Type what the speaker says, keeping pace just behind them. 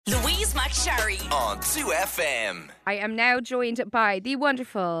Louise McSharry on 2FM. I am now joined by the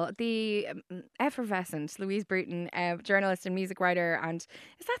wonderful, the effervescent Louise Bruton, journalist and music writer. And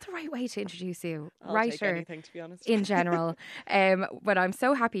is that the right way to introduce you? I'll Writer, take anything, to be honest. in general. But I'm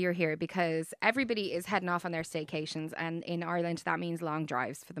so happy you're here because everybody is heading off on their staycations, and in Ireland that means long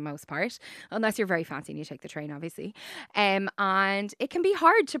drives for the most part, unless you're very fancy and you take the train, obviously. And it can be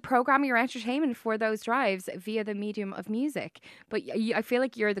hard to program your entertainment for those drives via the medium of music. But I feel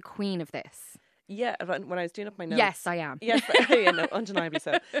like you're the queen of this. Yeah, when I was doing up my notes... Yes, I am. Yes, yeah, no, undeniably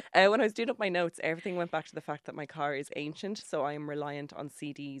so. When I was doing up my notes, everything went back to the fact that my car is ancient, so I am reliant on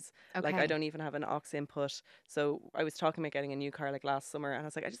CDs. Okay. Like, I don't even have an aux input. So I was talking about getting a new car, like, last summer, and I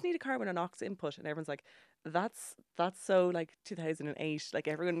was like, I just need a car with an aux input. And everyone's like, that's so, like, 2008. Like,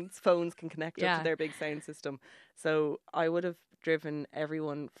 everyone's phones can connect up to their big sound system. So I would have driven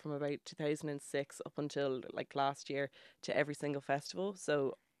everyone from about 2006 up until, like, last year to every single festival.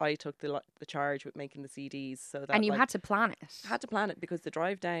 So I took the charge with making the CDs. So that, and you had to plan it. Had to plan it because the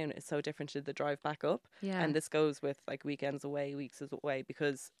drive down is so different to the drive back up. Yeah. And this goes with like weekends away, weeks away,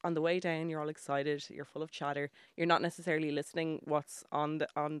 because on the way down you're all excited, you're full of chatter. You're not necessarily listening what's on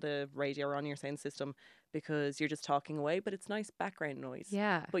the radio or on your sound system because you're just talking away, but it's nice background noise.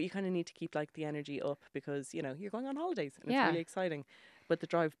 Yeah. But you kind of need to keep like the energy up because, you know, you're going on holidays and it's really exciting. But the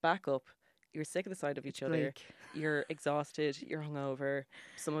drive back up, you're sick of the sight of each other. You're exhausted. You're hungover.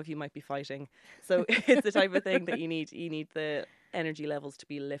 Some of you might be fighting. So it's the type of thing that you need. You need the energy levels to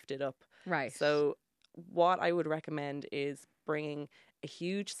be lifted up. Right. So what I would recommend is bringing a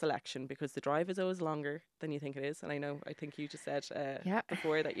huge selection because the drive is always longer than you think it is. And I think you just said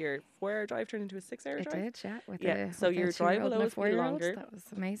before that your 4-hour drive turned into a 6-hour drive. It did, So your drive will always be longer. That was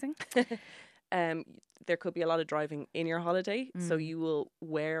amazing. There could be a lot of driving in your holiday, so you will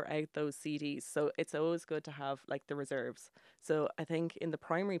wear out those CDs. So it's always good to have like the reserves. So I think in the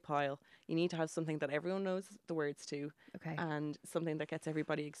primary pile, you need to have something that everyone knows the words to, and something that gets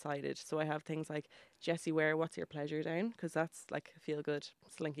everybody excited. So I have things like Jessie Ware, What's Your Pleasure down, because that's like a feel good,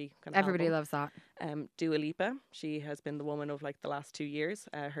 slinky kind of Everybody album. loves that. Dua Lipa, she has been the woman of like the last 2 years.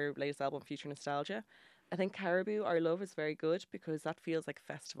 Her latest album, Future Nostalgia. I think Caribou, Our Love is very good because that feels like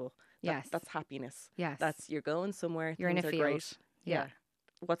a festival. That's happiness. Yes. That's you're going somewhere. You're in a things are field. Great. Yeah.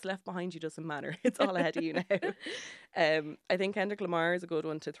 What's left behind you doesn't matter. It's all ahead of you now. I think Kendrick Lamar is a good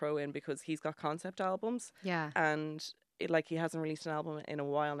one to throw in because he's got concept albums. Yeah. And he hasn't released an album in a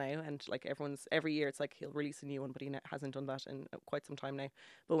while now, and like every year it's like he'll release a new one, but he hasn't done that in quite some time now.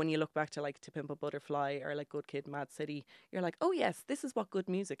 But when you look back to like To Pimp a Butterfly or like Good Kid, Mad City, you're like, oh yes, this is what good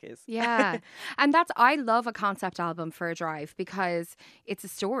music is. Yeah. And I love a concept album for a drive because it's a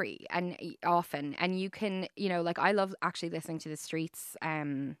story and you can, you know, like I love actually listening to The Streets,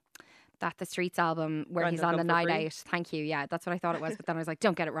 The Streets album where he's on the night out. Thank you. Yeah, that's what I thought it was. But then I was like,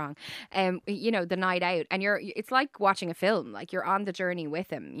 don't get it wrong. You know, the night out. And it's like watching a film. Like you're on the journey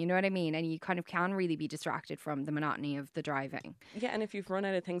with him. You know what I mean? And you kind of can really be distracted from the monotony of the driving. Yeah, and if you've run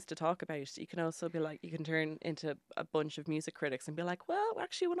out of things to talk about, you can also be like, you can turn into a bunch of music critics and be like, well,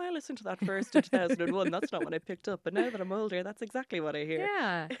 actually, when I listened to that first in 2001, that's not what I picked up. But now that I'm older, that's exactly what I hear.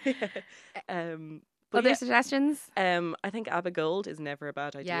 Yeah. But other suggestions? I think ABBA Gold is never a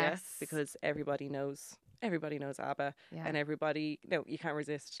bad idea because everybody knows ABBA and everybody, you can't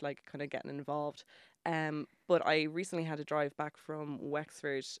resist like kind of getting involved. But I recently had to drive back from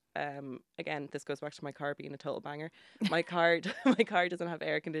Wexford. Again, this goes back to my car being a total banger. My car doesn't have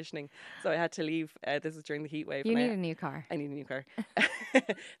air conditioning, so I had to leave. This is during the heat wave. You need a new car. I need a new car.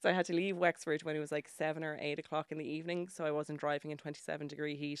 So I had to leave Wexford when it was like 7 or 8 o'clock in the evening. So I wasn't driving in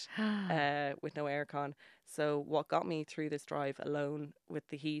 27-degree heat with no aircon. So what got me through this drive alone with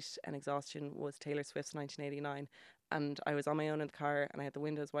the heat and exhaustion was Taylor Swift's 1989. And I was on my own in the car and I had the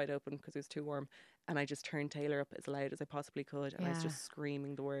windows wide open because it was too warm. And I just turned Taylor up as loud as I possibly could. And I was just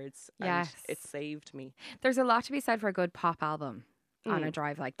screaming the words. And it saved me. There's a lot to be said for a good pop album on a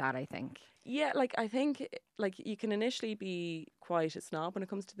drive like that, I think. Yeah, like I think like you can initially be quite a snob when it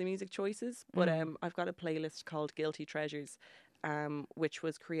comes to the music choices. But I've got a playlist called Guilty Treasures. Which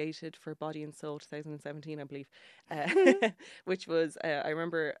was created for Body and Soul 2017, I believe. Which was, I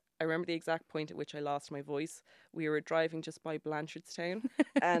remember the exact point at which I lost my voice. We were driving just by Blanchardstown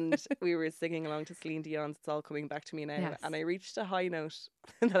and we were singing along to Celine Dion's It's All Coming Back to Me Now. Yes. And I reached a high note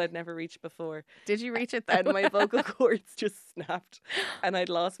that I'd never reached before. Did you reach it though? And my vocal cords just snapped. And I'd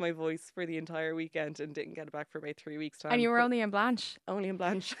lost my voice for the entire weekend and didn't get it back for about 3 weeks' time. And you were only in Blanche? Only in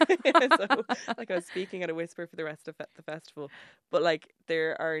Blanche. So like I was speaking at a whisper for the rest of the festival. But like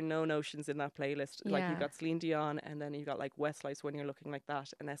there are no notions in that playlist. Like you've got Celine Dion and then you've got like Westlife When You're Looking Like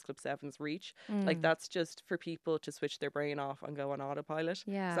That and Club 7's reach. Like that's just for people to switch their brain off and go on autopilot.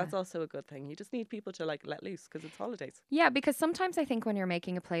 Yeah. So that's also a good thing. You just need people to like let loose because it's holidays. Yeah, because sometimes I think when you're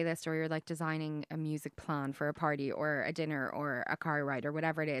making a playlist or you're like designing a music plan for a party or a dinner or a car ride or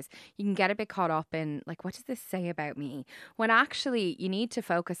whatever it is, you can get a bit caught up in like, what does this say about me? When actually you need to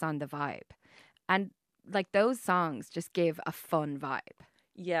focus on the vibe. And like those songs just give a fun vibe.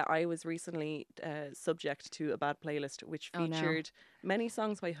 Yeah, I was recently subject to a bad playlist which Oh, no. featured many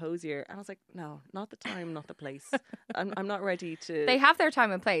songs by Hosier, and I was like, no, not the time, not the place. I'm not ready to. They have their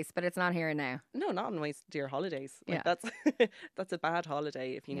time and place, but it's not here and now. No, not on my dear holidays. Like Yeah. that's a bad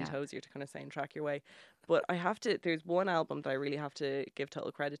holiday if you need Yeah. Hosier to kind of soundtrack your way. But I have to. There's one album that I really have to give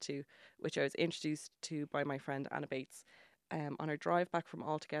total credit to, which I was introduced to by my friend Anna Bates. On our drive back from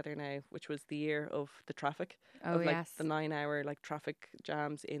All Together Now, which was the year of the traffic, Oh, of like yes. the 9 hour like traffic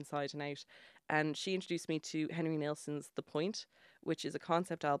jams inside and out. And she introduced me to Henry Nilsson's The Point, which is a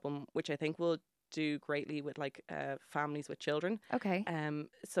concept album which I think will do greatly with like families with children. Okay.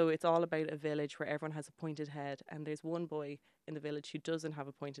 So it's all about a village where everyone has a pointed head, and there's one boy in the village who doesn't have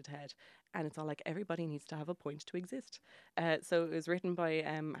a pointed head, and it's all like everybody needs to have a point to exist. So it was written by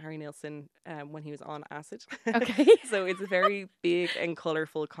Harry Nilsson when he was on acid. Okay. So it's a very big and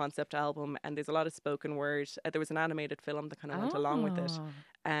colourful concept album, and there's a lot of spoken word. There was an animated film that kind of went along with it,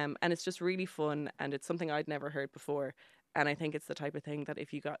 Oh. and it's just really fun, and it's something I'd never heard before. And I think it's the type of thing that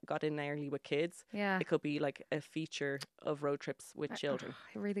if you got in early with kids, Yeah. it could be like a feature of road trips with children.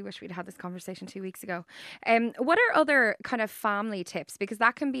 I really wish we'd had this conversation 2 weeks ago. What are other kind of family tips? Because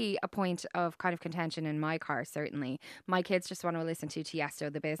that can be a point of kind of contention in my car, certainly. My kids just want to listen to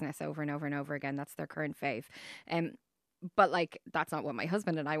Tiesto, The Business, over and over and over again. That's their current fave. But like, that's not what my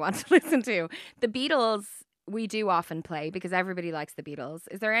husband and I want to listen to. The Beatles, we do often play because everybody likes the Beatles.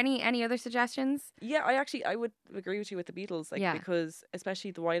 Is there any other suggestions? Yeah, I would agree with you with the Beatles, like because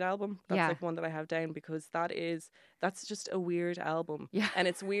especially the White Album, that's like one that I have down because that's just a weird album. Yeah. And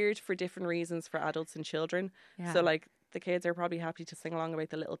it's weird for different reasons for adults and children. Yeah. So like the kids are probably happy to sing along about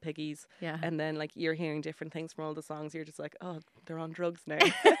the little piggies. Yeah. And then like you're hearing different things from all the songs, you're just like, oh, they're on drugs now.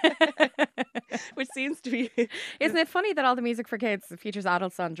 Which seems to be Isn't it funny that all the music for kids features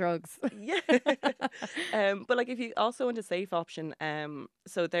adults on drugs? Yeah. But like if you also want a safe option,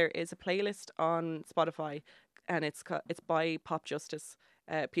 so there is a playlist on Spotify, and it's by Pop Justice,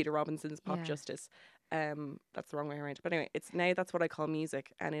 Peter Robinson's Pop Justice. That's the wrong way around. But anyway, it's Now That's What I Call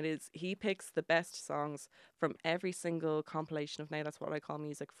Music, and he picks the best songs from every single compilation of Now That's What I Call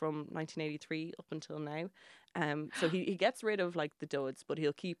Music from 1983 up until now. So he gets rid of like the duds, but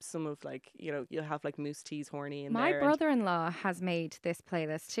he'll keep some of like, you'll have like Moose T's Horny in there. My brother-in-law has made this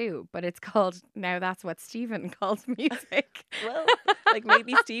playlist too, but it's called Now That's What Stephen Calls Music. Well, like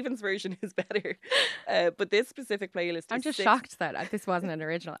maybe Stephen's version is better. But this specific playlist I'm just shocked that this wasn't an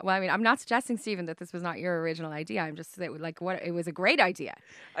original. Well, I mean, I'm not suggesting, Stephen, that this was not your original idea. I'm just saying, like, it was a great idea.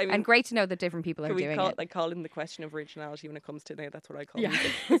 I mean, and great to know that different people are doing it. Call in the question of originality when it comes to Now That's What I Call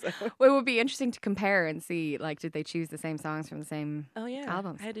Music. So. Well, it would be interesting to compare and see, like, did they choose the same songs from the same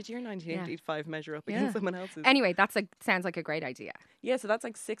albums? How did your 1985 measure up against someone else's? Anyway, sounds like a great idea. Yeah, so that's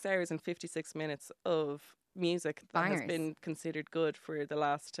like 6 hours and 56 minutes of music that has been considered good for the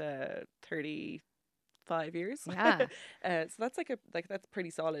last 35 years. Yeah. So that's that's pretty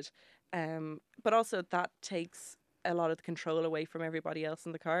solid. But also that takes a lot of the control away from everybody else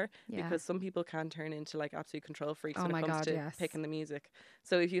in the car because some people can turn into like absolute control freaks when it comes to picking the music.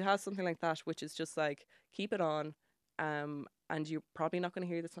 So if you have something like that, which is just like keep it on, and you're probably not going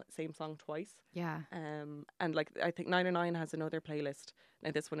to hear the same song twice. Yeah. And like I think 909 has another playlist. Now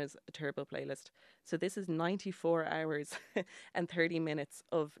this one is a turbo playlist. So this is 94 hours and 30 minutes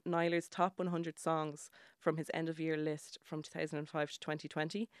of Niall's top 100 songs from his end of year list from 2005 to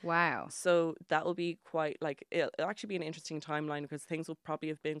 2020. Wow. So that will be quite like, it'll actually be an interesting timeline because things will probably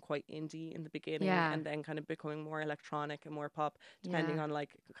have been quite indie in the beginning and then kind of becoming more electronic and more pop depending on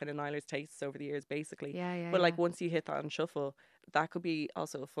like kind of Niall's tastes over the years basically. But like once you hit that on shuffle, that could be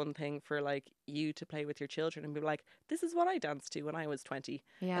also a fun thing for like you to play with your children and be like, this is what I danced to when I was 20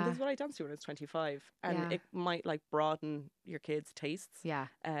 and this is what I danced to when I was 25, and it might like broaden your kids' tastes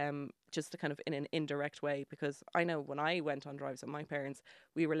just to kind of in an indirect way, because I know when I went on drives with my parents,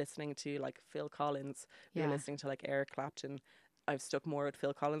 we were listening to like Phil Collins, we were listening to like Eric Clapton, I've stuck more with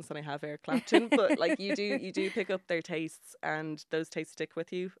Phil Collins than I have Eric Clapton, but like you do pick up their tastes, and those tastes stick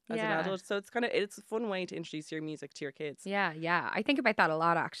with you as an adult. So it's a fun way to introduce your music to your kids. Yeah. I think about that a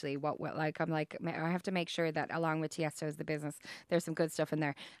lot, actually. What like I'm like, I have to make sure that along with Tiesto's The Business, there's some good stuff in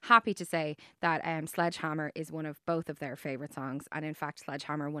there. Happy to say that Sledgehammer is one of both of their favorite songs, and in fact,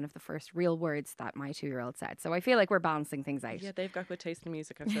 Sledgehammer, one of the first real words that my 2-year-old said. So I feel like we're balancing things out. Yeah, they've got good taste in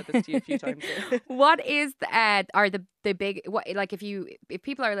music. I've said this to you a few times. What is the big what, like, if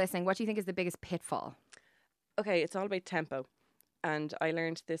people are listening, what do you think is the biggest pitfall? Okay, it's all about tempo. And I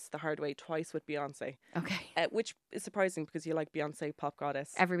learned this the hard way twice with Beyonce. Okay. Which is surprising because you like Beyonce, pop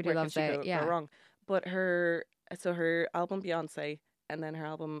goddess. Everybody loves it. Go wrong. But her album Beyonce and then her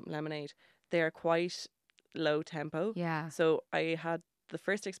album Lemonade, they are quite low tempo. Yeah. So I had the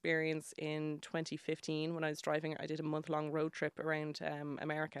first experience in 2015 when I was driving. I did a month-long road trip around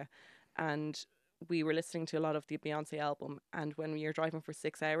America, and we were listening to a lot of the Beyonce album, and when you're driving for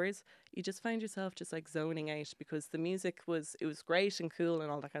 6 hours, you just find yourself just like zoning out, because the music was great and cool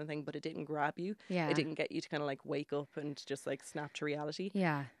and all that kind of thing, but it didn't grab you. Yeah. It didn't get you to kind of like wake up and just like snap to reality.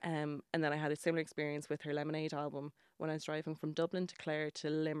 Yeah. And then I had a similar experience with her Lemonade album when I was driving from Dublin to Clare to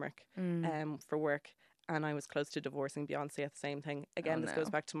Limerick for work. And I was close to divorcing Beyonce at the same thing. Again, this goes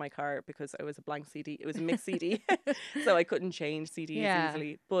back to my car because it was a blank CD. It was a mixed CD. So I couldn't change CDs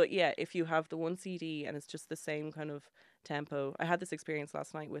easily. But yeah, if you have the one CD and it's just the same kind of tempo. I had this experience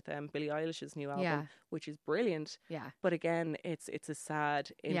last night with Billie Eilish's new album, which is brilliant. Yeah. But again, it's a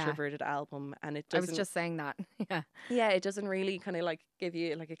sad, introverted album, and it doesn't... I was just saying that. Yeah. Yeah, it doesn't really kind of like give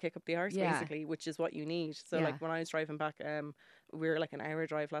you like a kick up the arse, basically, which is what you need. So like when I was driving back, we were like an hour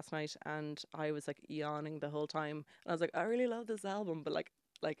drive last night, and I was like yawning the whole time. And I was like, I really love this album, but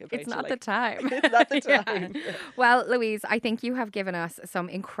it's not the time. It's not the time. Yeah. Well, Louise, I think you have given us some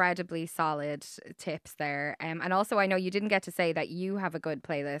incredibly solid tips there. And also, I know you didn't get to say that you have a good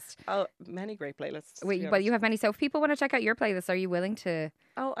playlist. Oh, many great playlists. Well, you have many. So if people want to check out your playlist, are you willing to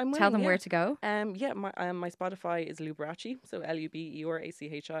tell them where to go? Yeah, my Spotify is Luberachi, so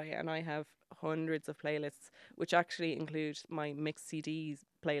Luberachi, and I have hundreds of playlists, which actually include my mixed CDs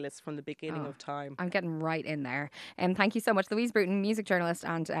playlist from the beginning of time. I'm getting right in there. Thank you so much, Louise Bruton, music journalist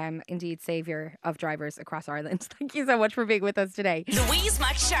and indeed saviour of drivers across Ireland. Thank you so much for being with us today. Louise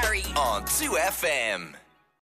McSharry on 2FM.